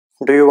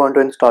Do you want to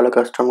install a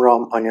custom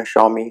ROM on your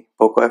Xiaomi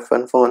Poco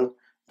F1 phone?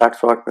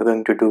 That's what we're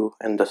going to do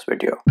in this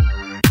video.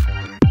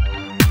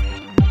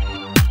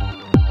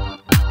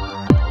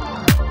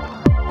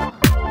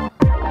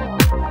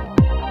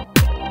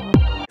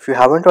 If you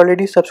haven't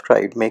already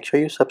subscribed, make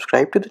sure you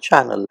subscribe to the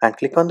channel and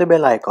click on the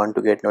bell icon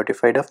to get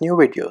notified of new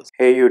videos.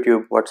 Hey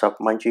YouTube, what's up?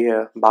 Munchie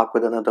here, back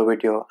with another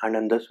video, and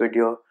in this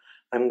video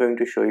I'm going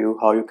to show you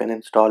how you can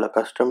install a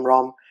custom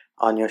ROM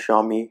on your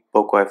Xiaomi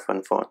Poco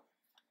F1 phone.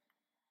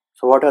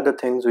 So what are the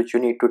things which you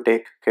need to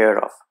take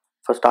care of?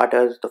 For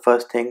starters, the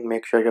first thing,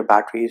 make sure your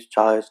battery is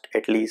charged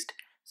at least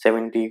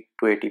 70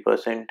 to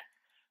 80%.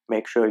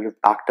 Make sure you've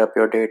backed up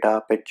your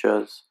data,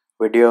 pictures,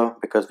 video,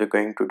 because we're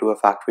going to do a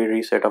factory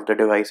reset of the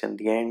device in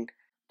the end.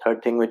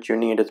 Third thing which you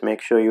need is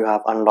make sure you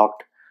have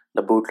unlocked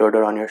the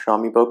bootloader on your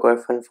Xiaomi Poco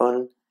F1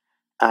 phone,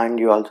 and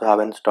you also have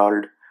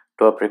installed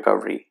twerp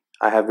recovery.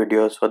 I have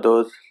videos for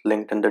those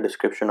linked in the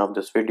description of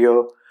this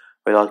video,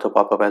 will also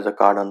pop up as a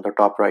card on the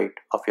top right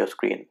of your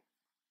screen.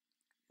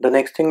 The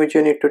next thing which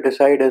you need to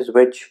decide is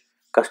which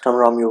custom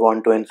ROM you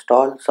want to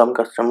install. Some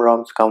custom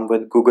ROMs come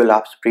with Google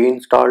Apps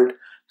pre-installed,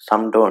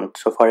 some don't.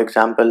 So for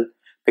example,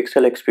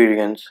 Pixel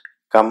Experience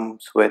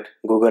comes with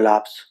Google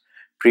Apps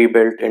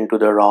pre-built into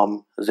the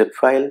ROM zip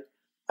file.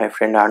 My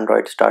friend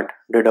Android Stud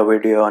did a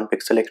video on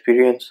Pixel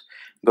Experience.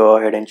 Go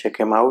ahead and check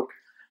him out.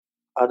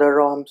 Other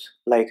ROMs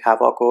like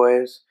Havoc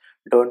OS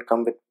don't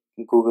come with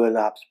Google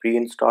Apps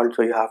pre-installed,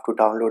 so you have to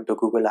download the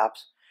Google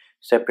Apps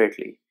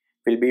separately.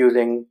 We'll be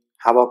using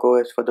Havoc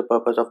OS for the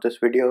purpose of this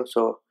video,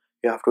 so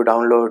you have to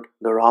download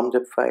the ROM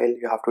zip file,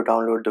 you have to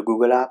download the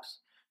Google Apps.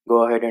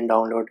 Go ahead and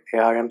download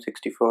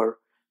ARM64,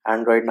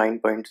 Android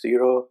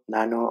 9.0,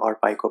 Nano or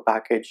Pico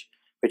package,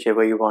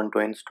 whichever you want to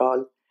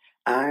install.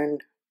 And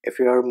if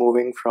you are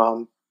moving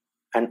from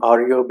an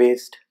Oreo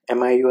based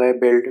MIUI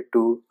build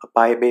to a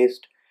Pi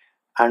based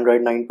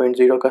Android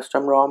 9.0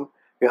 custom ROM,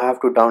 you have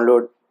to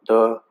download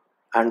the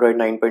Android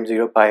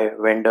 9.0 Pi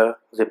vendor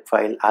zip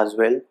file as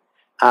well.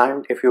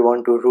 And if you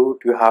want to root,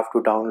 you have to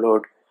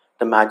download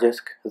the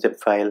Magisk zip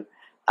file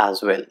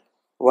as well.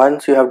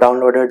 Once you have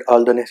downloaded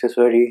all the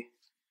necessary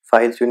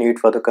files you need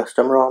for the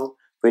custom ROM,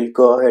 we'll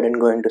go ahead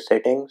and go into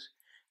settings,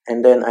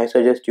 and then I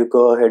suggest you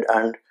go ahead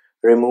and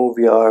remove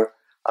your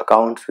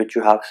accounts which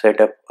you have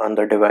set up on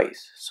the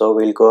device. So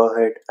we'll go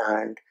ahead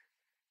and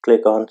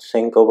click on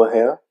sync over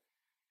here,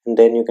 and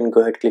then you can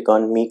go ahead, click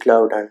on Mi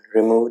Cloud and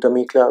remove the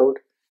Mi Cloud.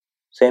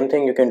 Same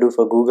thing you can do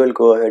for Google.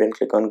 Go ahead and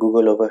click on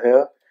Google over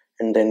here,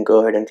 and then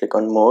go ahead and click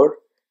on more,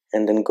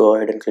 and then go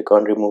ahead and click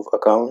on remove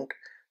account.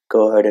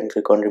 Go ahead and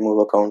click on remove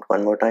account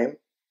one more time.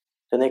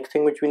 The next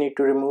thing which we need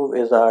to remove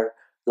is our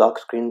lock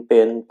screen,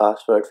 pin,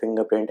 password,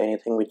 fingerprint,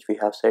 anything which we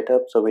have set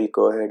up. So we'll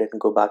go ahead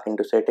and go back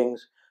into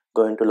settings,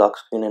 go into lock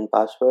screen and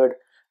password,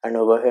 and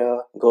over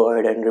here go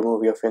ahead and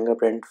remove your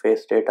fingerprint,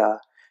 face data,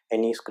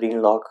 any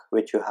screen lock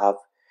which you have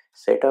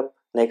set up.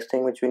 Next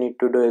thing which we need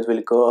to do is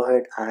we'll go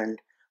ahead and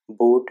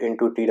boot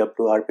into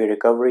TWRP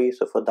recovery.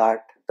 So for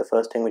that, the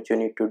first thing which you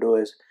need to do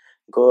is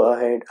go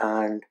ahead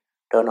and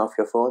turn off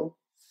your phone.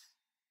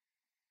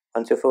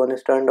 Once your phone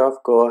is turned off,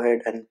 go ahead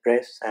and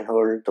press and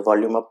hold the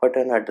volume up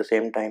button. At the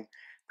same time,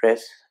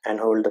 press and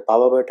hold the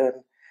power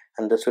button,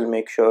 and this will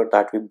make sure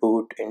that we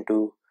boot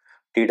into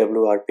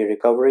TWRP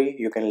recovery.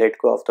 You can let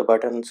go of the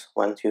buttons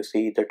once you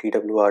see the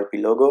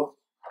TWRP logo.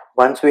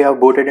 Once we have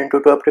booted into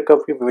TWRP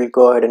recovery, we will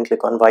go ahead and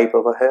click on wipe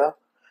over here.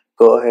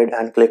 Go ahead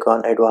and click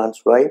on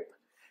advanced wipe,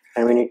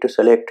 and we need to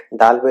select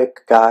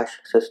Dalvik, cache,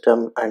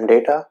 system and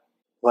data.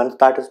 Once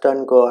that is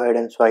done, go ahead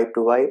and swipe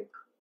to wipe.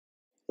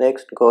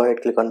 Next, go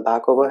ahead, click on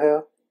back over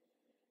here,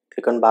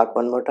 click on back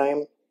one more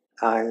time,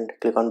 and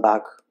click on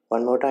back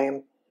one more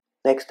time.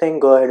 Next thing,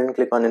 go ahead and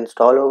click on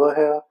install over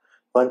here.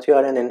 Once you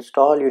are in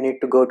install, you need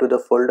to go to the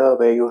folder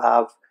where you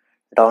have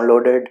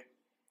downloaded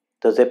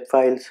the zip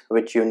files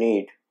which you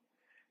need.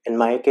 In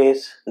my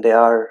case, they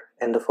are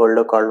in the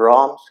folder called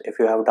ROMs. If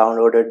you have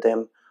downloaded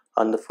them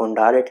on the phone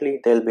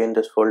directly, they'll be in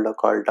this folder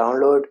called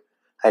download.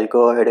 I'll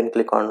go ahead and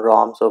click on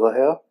ROMs over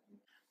here.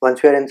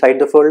 Once we are inside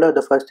the folder,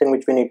 the first thing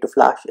which we need to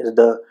flash is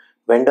the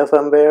vendor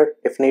firmware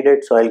if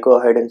needed. So I'll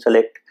go ahead and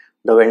select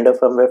the vendor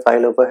firmware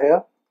file over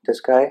here, this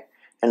guy,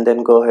 and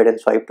then go ahead and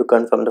swipe to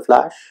confirm the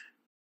flash.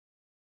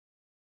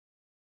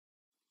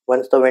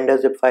 Once the vendor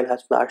zip file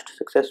has flashed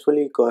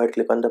successfully, go ahead,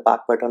 click on the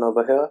back button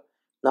over here.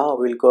 Now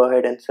we'll go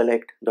ahead and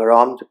select the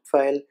ROM zip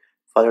file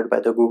followed by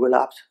the Google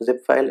Apps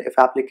zip file if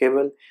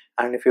applicable,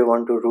 and if you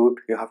want to root,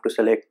 you have to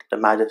select the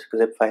Magisk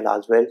zip file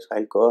as well. So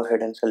I'll go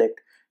ahead and select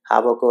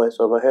Havoc OS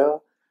over here.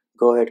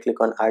 Go ahead, click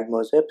on add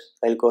more zips.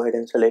 I'll go ahead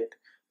and select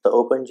the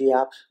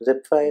OpenGApps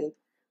zip file.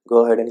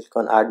 Go ahead and click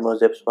on add more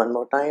zips one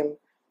more time.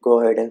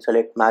 Go ahead and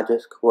select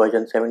Magisk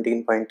version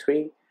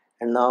 17.3,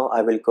 and now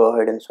I will go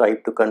ahead and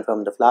swipe to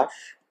confirm the flash.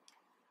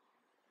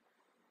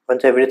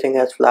 Once everything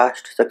has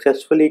flashed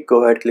successfully,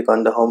 go ahead, click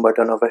on the home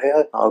button over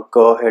here. Now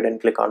go ahead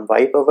and click on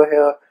wipe over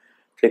here.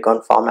 Click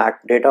on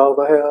format data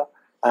over here,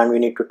 and we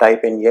need to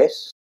type in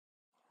yes.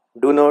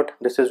 Do note,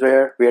 this is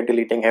where we are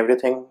deleting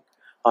everything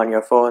on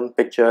your phone,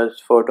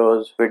 pictures,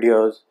 photos,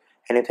 videos,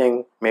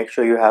 anything. Make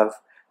sure you have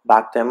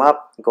Back them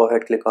up, go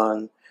ahead, click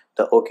on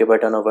the OK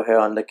button over here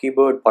on the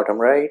keyboard, bottom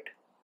right.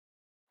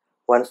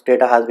 Once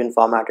data has been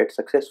formatted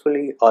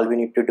successfully, all we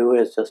need to do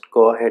is just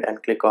go ahead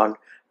and click on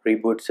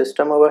Reboot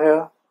System over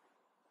here.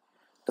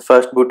 The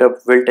first boot up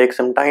will take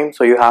some time,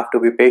 so you have to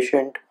be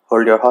patient,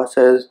 hold your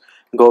horses,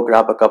 go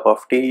grab a cup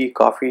of tea,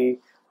 coffee,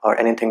 or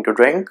anything to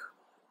drink.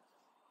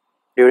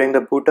 During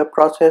the boot up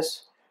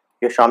process,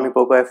 your Xiaomi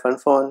Poco F1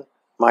 phone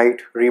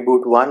might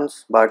reboot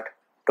once, but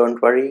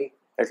don't worry,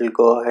 it will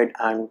go ahead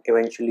and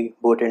eventually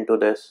boot into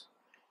this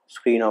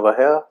screen over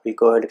here. We'll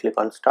go ahead and click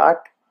on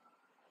Start,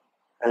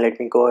 and let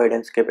me go ahead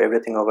and skip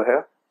everything over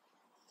here.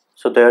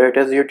 So there it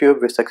is,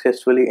 YouTube. We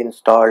successfully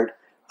installed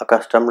a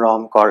custom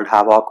ROM called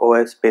Havoc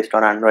OS based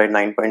on Android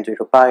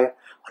 9.0 Pie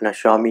on a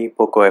Xiaomi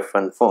Poco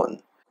F1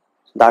 phone.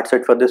 That's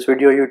it for this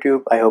video,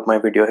 YouTube. I hope my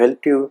video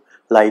helped you.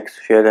 Likes,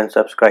 shares and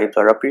subscribes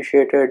are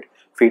appreciated.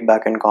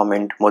 Feedback and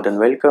comment more than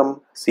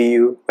welcome. See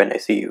you when I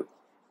see you.